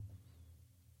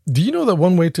Do you know that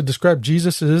one way to describe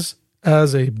Jesus is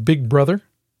as a big brother?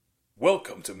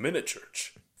 Welcome to Minute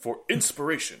Church for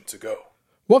inspiration to go.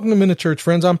 Welcome to Minute Church,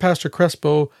 friends. I'm Pastor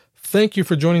Crespo. Thank you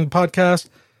for joining the podcast.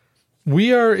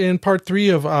 We are in part 3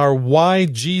 of our Why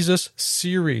Jesus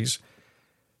series.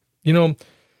 You know,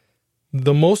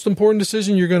 the most important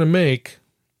decision you're going to make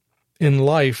in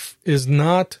life is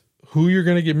not who you're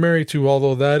going to get married to,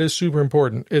 although that is super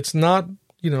important. It's not,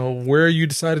 where you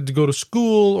decided to go to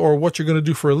school or what you're going to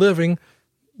do for a living.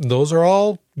 Those are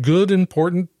all good,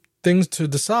 important things to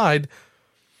decide.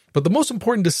 But the most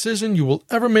important decision you will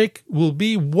ever make will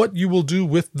be what you will do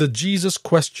with the Jesus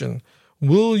question.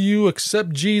 Will you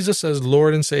accept Jesus as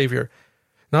Lord and Savior?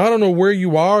 Now, I don't know where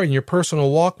you are in your personal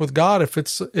walk with God, if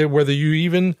it's whether you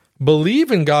even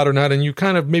believe in God or not, and you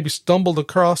kind of maybe stumbled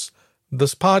across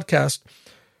this podcast.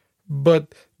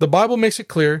 But the Bible makes it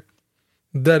clear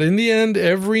that in the end,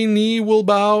 every knee will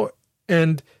bow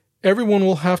and everyone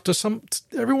will have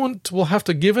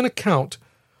to give an account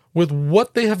with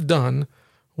what they have done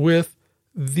with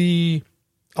the,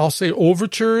 I'll say,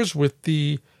 overtures, with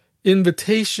the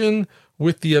invitation,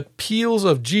 with the appeals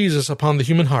of Jesus upon the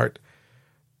human heart.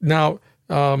 Now,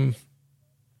 what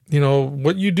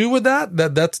you do with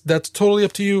that's totally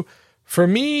up to you. For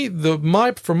me,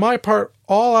 for my part,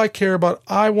 all I care about,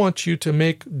 I want you to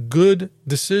make good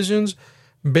decisions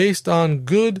based on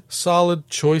good, solid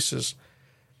choices.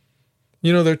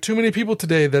 There are too many people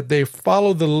today that they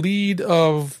follow the lead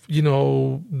of,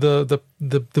 the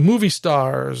movie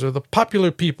stars or the popular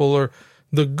people or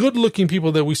the good-looking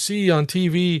people that we see on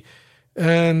TV.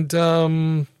 And,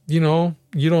 you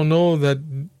don't know that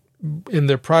in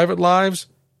their private lives,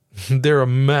 they're a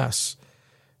mess.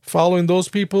 Following those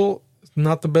people is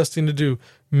not the best thing to do.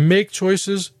 Make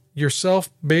choices yourself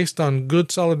based on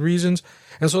good, solid reasons.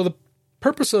 And so the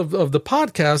purpose of the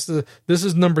podcast, this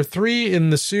is number 3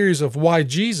 in the series of Why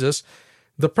Jesus.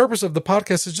 The purpose of the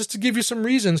podcast is just to give you some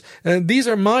reasons, and these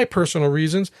are my personal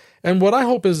reasons. And what I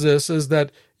hope is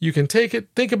that you can take it,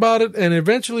 think about it, and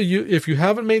eventually, if you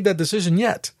haven't made that decision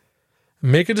yet,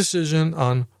 make a decision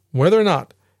on whether or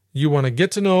not you want to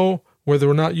get to know whether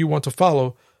or not you want to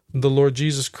follow the Lord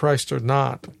Jesus Christ or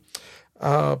not.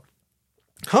 How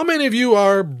many of you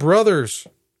are brothers?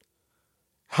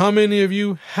 How many of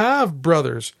you have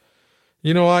brothers?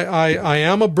 I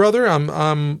am a brother.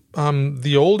 I'm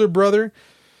the older brother.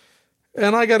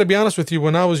 And I got to be honest with you,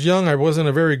 when I was young, I wasn't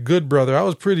a very good brother. I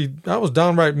was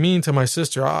downright mean to my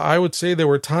sister. I would say there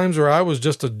were times where I was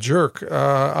just a jerk.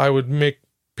 I would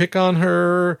pick on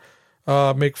her,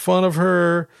 make fun of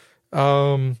her.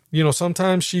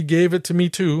 Sometimes she gave it to me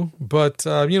too. But,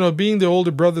 being the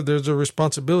older brother, there's a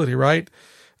responsibility, right?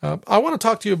 I want to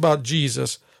talk to you about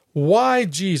Jesus. Why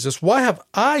Jesus? Why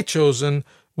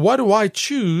do I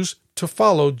choose to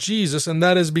follow Jesus? And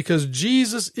that is because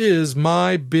Jesus is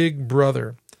my big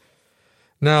brother.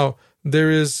 Now,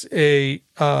 there's a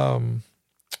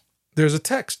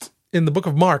text in the book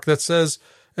of Mark that says,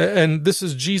 and this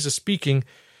is Jesus speaking,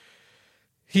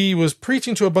 he was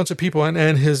preaching to a bunch of people,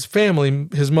 and his family,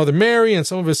 his mother Mary and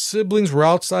some of his siblings were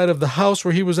outside of the house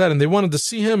where he was at, and they wanted to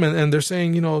see him, and they're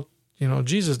saying,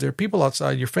 Jesus, there are people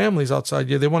outside, your family's outside,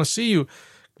 they want to see you,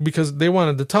 because they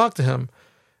wanted to talk to him.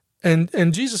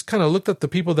 And Jesus kind of looked at the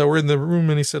people that were in the room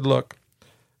and he said, look,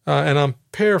 and I'm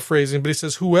paraphrasing, but he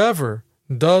says, whoever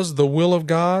does the will of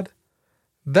God,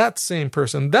 that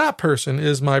person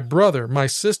is my brother, my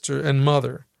sister, and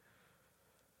mother.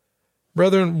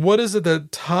 Brethren, what is it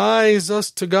that ties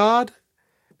us to God?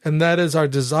 And that is our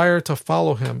desire to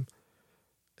follow him.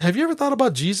 Have you ever thought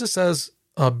about Jesus as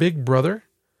a big brother?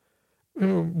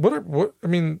 That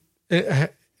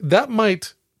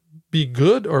might be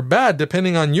good or bad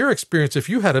depending on your experience if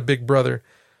you had a big brother.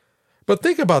 But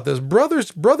think about this.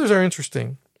 Brothers are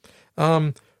interesting.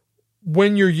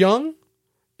 When you're young,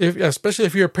 especially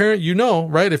if you're a parent,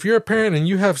 right? If you're a parent and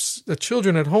you have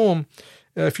children at home,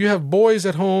 if you have boys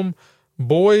at home,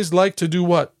 boys like to do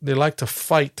what? They like to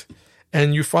fight.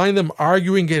 And you find them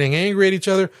arguing, getting angry at each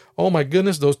other. Oh my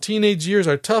goodness, those teenage years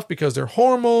are tough because their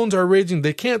hormones are raging.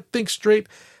 They can't think straight.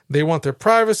 They want their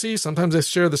privacy. Sometimes they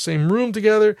share the same room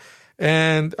together.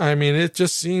 And it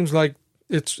just seems like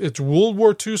it's World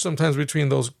War II sometimes between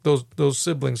those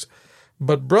siblings.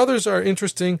 But brothers are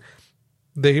interesting.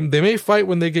 They may fight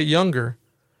when they get younger,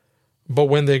 but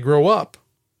when they grow up,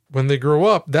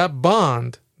 that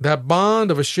bond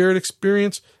of a shared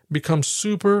experience becomes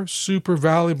super, super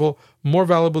valuable, more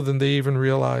valuable than they even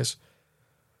realize.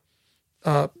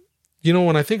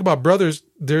 When I think about brothers,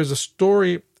 there's a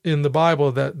story in the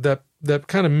Bible that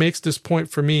kind of makes this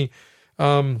point for me.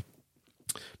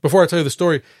 Before I tell you the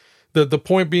story, the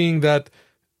point being that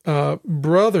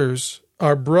brothers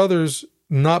are brothers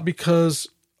not because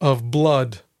of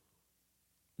blood.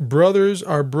 Brothers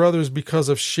are brothers because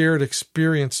of shared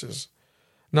experiences.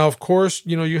 Now, of course,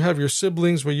 you have your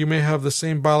siblings where you may have the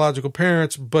same biological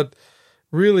parents, but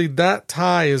really that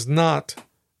tie is not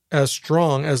as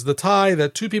strong as the tie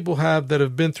that two people have that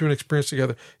have been through an experience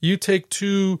together. You take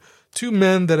two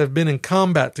men that have been in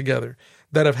combat together,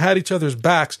 that have had each other's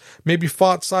backs, maybe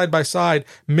fought side by side,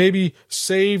 maybe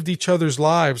saved each other's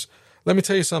lives. Let me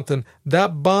tell you something.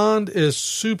 That bond is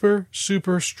super,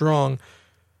 super strong.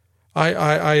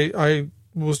 I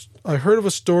heard of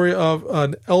a story of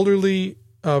an elderly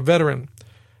veteran.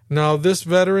 Now, this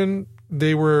veteran,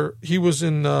 he was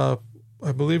in, I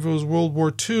believe it was World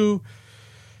War II.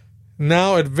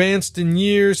 Now advanced in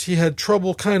years, he had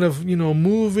trouble kind of,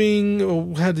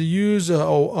 moving, had to use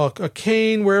a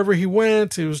cane wherever he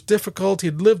went. It was difficult.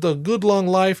 He'd lived a good long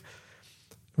life.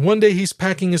 One day he's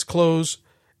packing his clothes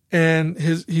and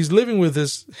he's living with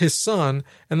his son.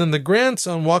 And then the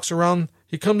grandson walks around.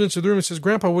 He comes into the room and says,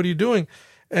 "Grandpa, what are you doing?"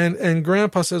 And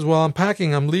Grandpa says, "Well, I'm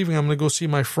packing. I'm leaving. I'm going to go see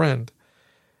my friend."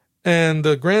 And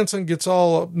the grandson gets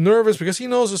all nervous because he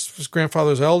knows his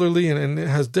grandfather's elderly and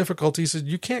has difficulty. He says,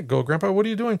 "You can't go, Grandpa. What are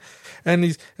you doing?"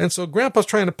 And so Grandpa's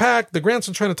trying to pack. The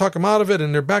grandson's trying to talk him out of it,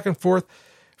 and they're back and forth.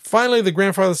 Finally, the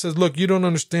grandfather says, "Look, you don't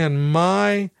understand.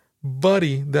 My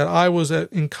buddy that I was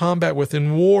in combat with,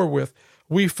 in war with,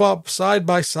 we fought side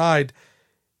by side.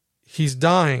 He's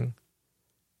dying,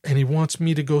 and he wants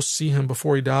me to go see him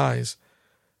before he dies."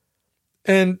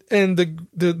 And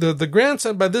the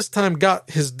grandson by this time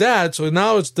got his dad, so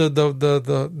now it's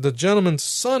the gentleman's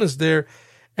son is there,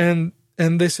 and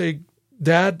they say,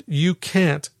 "Dad, you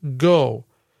can't go.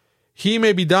 He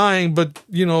may be dying, but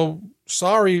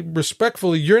sorry,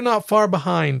 respectfully, you're not far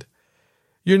behind.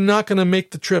 You're not going to make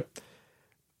the trip."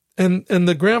 And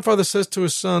the grandfather says to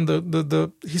his son,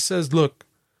 he says, "Look,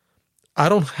 I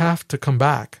don't have to come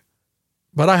back,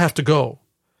 but I have to go."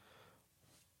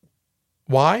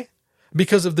 Why?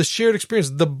 Because of the shared experience.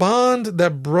 The bond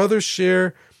that brothers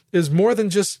share is more than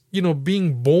just,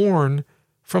 being born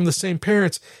from the same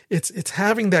parents. It's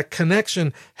having that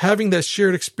connection, having that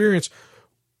shared experience.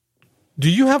 Do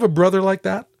you have a brother like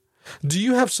that? Do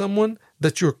you have someone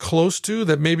that you're close to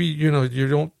that maybe, you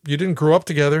didn't grow up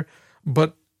together,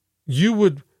 but you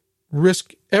would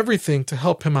risk everything to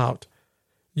help him out?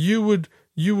 You would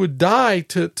die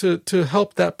to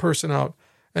help that person out.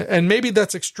 And maybe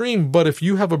that's extreme, but if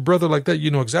you have a brother like that,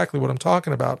 you know exactly what I'm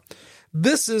talking about.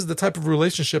 This is the type of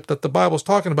relationship that the Bible's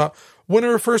talking about when it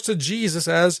refers to Jesus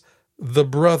as the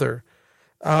brother.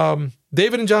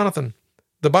 David and Jonathan.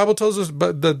 The Bible tells us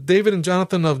about the David and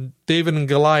Jonathan of David and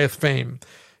Goliath fame.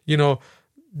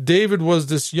 David was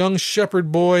this young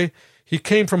shepherd boy. He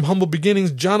came from humble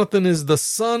beginnings. Jonathan is the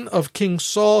son of King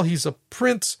Saul. He's a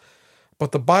prince.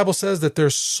 But the Bible says that their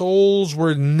souls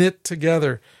were knit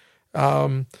together.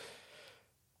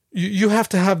 You have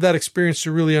to have that experience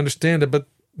to really understand it, but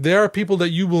there are people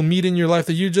that you will meet in your life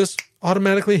that you just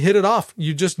automatically hit it off.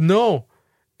 You just know,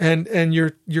 and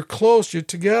you're close, you're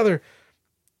together.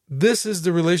 This is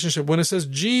the relationship. When it says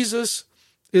Jesus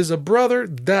is a brother,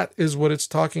 that is what it's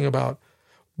talking about.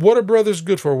 What are brothers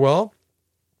good for? Well,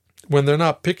 when they're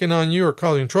not picking on you or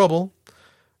causing trouble,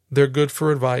 they're good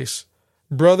for advice.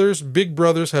 Brothers, big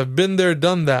brothers, have been there,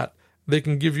 done that. They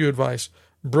can give you advice.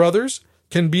 Brothers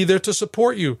can be there to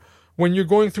support you. When you're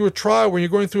going through a trial, when you're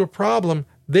going through a problem,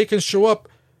 they can show up.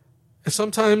 And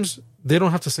sometimes they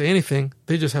don't have to say anything.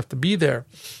 They just have to be there.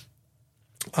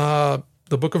 The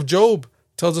book of Job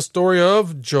tells the story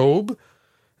of Job.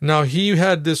 Now, he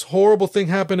had this horrible thing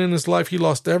happen in his life. He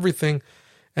lost everything.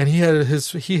 And he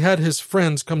had his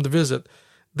friends come to visit.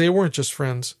 They weren't just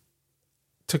friends.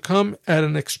 To come at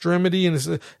an extremity, in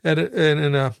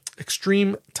an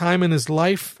extreme time in his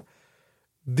life,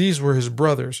 these were his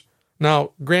brothers.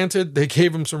 Now, granted, they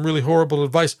gave him some really horrible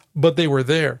advice, but they were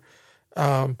there.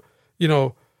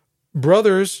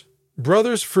 Brothers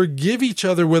forgive each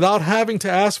other without having to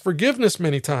ask forgiveness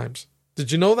many times.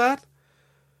 Did you know that?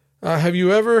 Have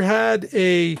you ever had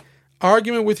a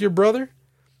argument with your brother?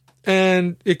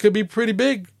 And it could be pretty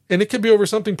big, and it could be over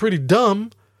something pretty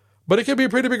dumb, but it could be a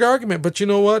pretty big argument. But you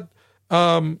know what?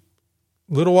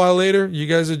 Little while later, you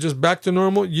guys are just back to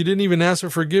normal. You didn't even ask for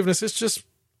forgiveness. It's just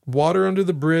water under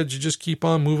the bridge. You just keep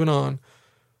on moving on.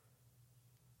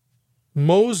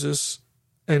 Moses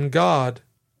and God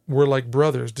were like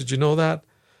brothers. Did you know that?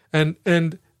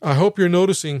 And I hope you're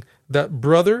noticing that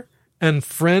brother and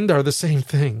friend are the same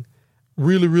thing.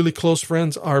 Really, really close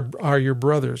friends are your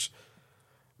brothers.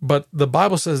 But the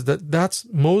Bible says that's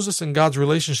Moses and God's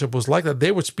relationship was like that.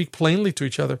 They would speak plainly to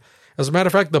each other. As a matter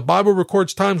of fact, the Bible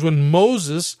records times when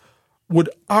Moses would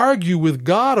argue with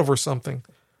God over something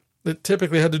that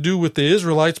typically had to do with the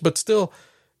Israelites, but still,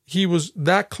 he was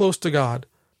that close to God.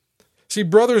 See,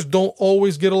 brothers don't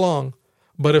always get along,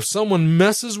 but if someone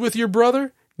messes with your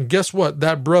brother, guess what?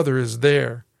 That brother is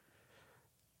there.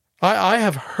 I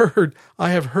have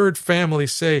heard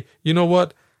families say, you know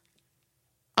what?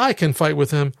 I can fight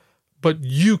with him, but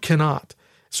you cannot.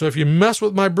 So if you mess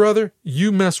with my brother,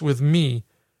 you mess with me.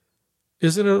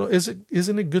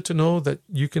 Isn't it good to know that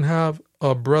you can have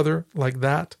a brother like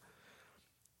that?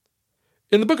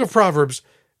 In the book of Proverbs,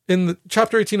 in the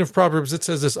chapter 18 of Proverbs, it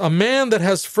says this: a man that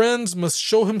has friends must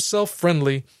show himself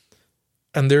friendly,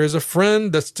 and there is a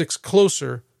friend that sticks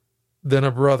closer than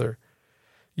a brother.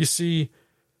 You see,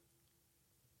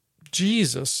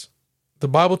 Jesus, the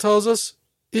Bible tells us,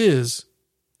 is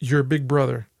your big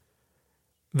brother.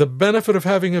 The benefit of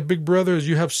having a big brother is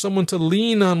you have someone to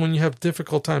lean on when you have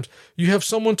difficult times. You have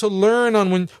someone to learn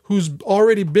on who's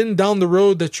already been down the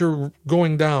road that you're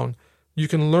going down. You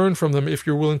can learn from them if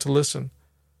you're willing to listen.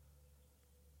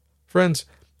 Friends,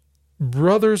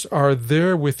 brothers are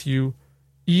there with you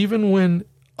even when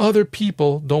other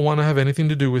people don't want to have anything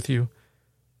to do with you.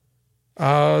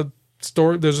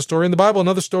 There's a story in the Bible,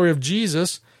 another story of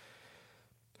Jesus,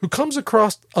 who comes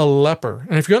across a leper.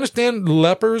 And if you understand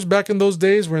lepers back in those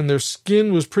days when their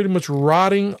skin was pretty much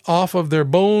rotting off of their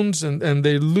bones and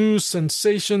they lose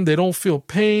sensation, they don't feel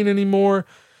pain anymore,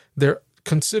 they're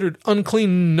considered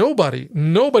unclean.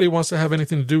 Nobody wants to have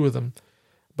anything to do with them.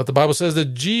 But the Bible says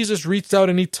that Jesus reached out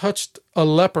and he touched a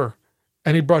leper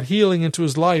and he brought healing into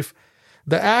his life.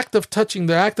 The act of touching,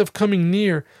 the act of coming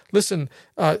near, listen,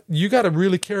 you got to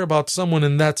really care about someone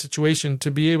in that situation to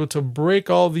be able to break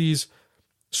all these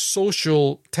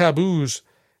social taboos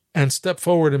and step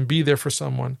forward and be there for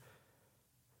someone.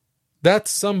 That's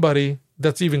somebody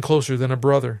that's even closer than a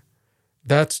brother.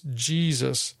 That's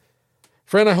Jesus.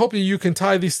 Friend, I hope that you can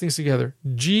tie these things together.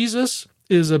 Jesus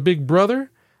is a big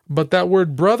brother, but that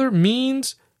word brother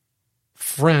means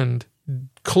friend.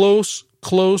 Close,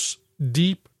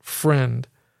 deep friend.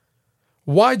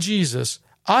 Why Jesus?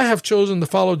 I have chosen to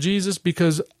follow Jesus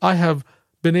because I have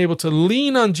been able to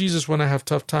lean on Jesus when I have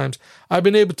tough times. I've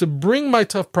been able to bring my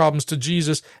tough problems to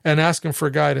Jesus and ask him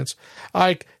for guidance.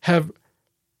 I have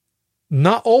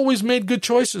not always made good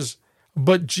choices,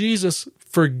 but Jesus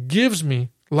forgives me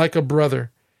like a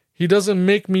brother. He doesn't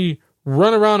make me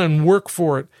run around and work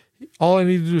for it. All I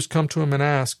need to do is come to him and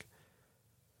ask.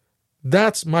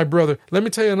 That's my brother. Let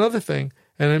me tell you another thing,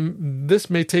 and this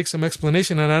may take some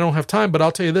explanation, and I don't have time, but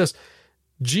I'll tell you this.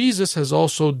 Jesus has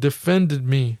also defended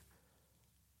me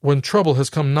when trouble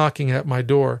has come knocking at my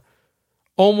door.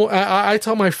 I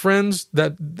tell my friends,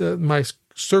 my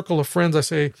circle of friends, I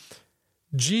say,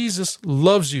 Jesus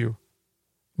loves you,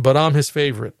 but I'm his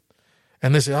favorite.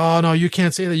 And they say, oh, no, you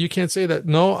can't say that. You can't say that.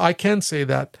 No, I can say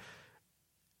that.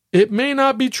 It may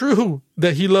not be true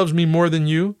that he loves me more than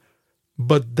you,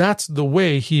 but that's the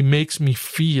way he makes me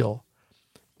feel.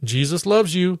 Jesus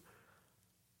loves you,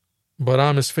 but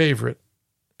I'm his favorite.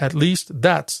 At least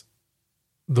that's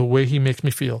the way he makes me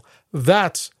feel.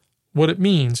 That's what it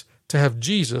means to have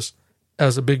Jesus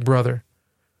as a big brother.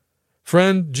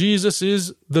 Friend, Jesus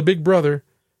is the big brother.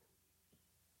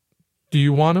 Do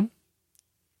you want him?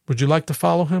 Would you like to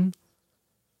follow him?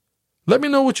 Let me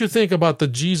know what you think about the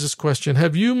Jesus question.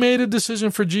 Have you made a decision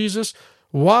for Jesus?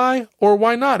 Why or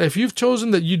why not? If you've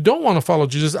chosen that you don't want to follow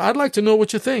Jesus, I'd like to know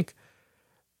what you think.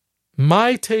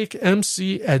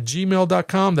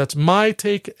 mytakemc@gmail.com. That's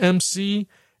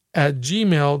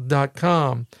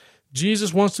mytakemc@gmail.com.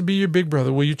 Jesus wants to be your big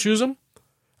brother. Will you choose him?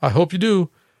 I hope you do.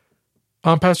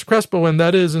 I'm Pastor Crespo, and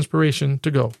that is Inspiration to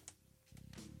Go.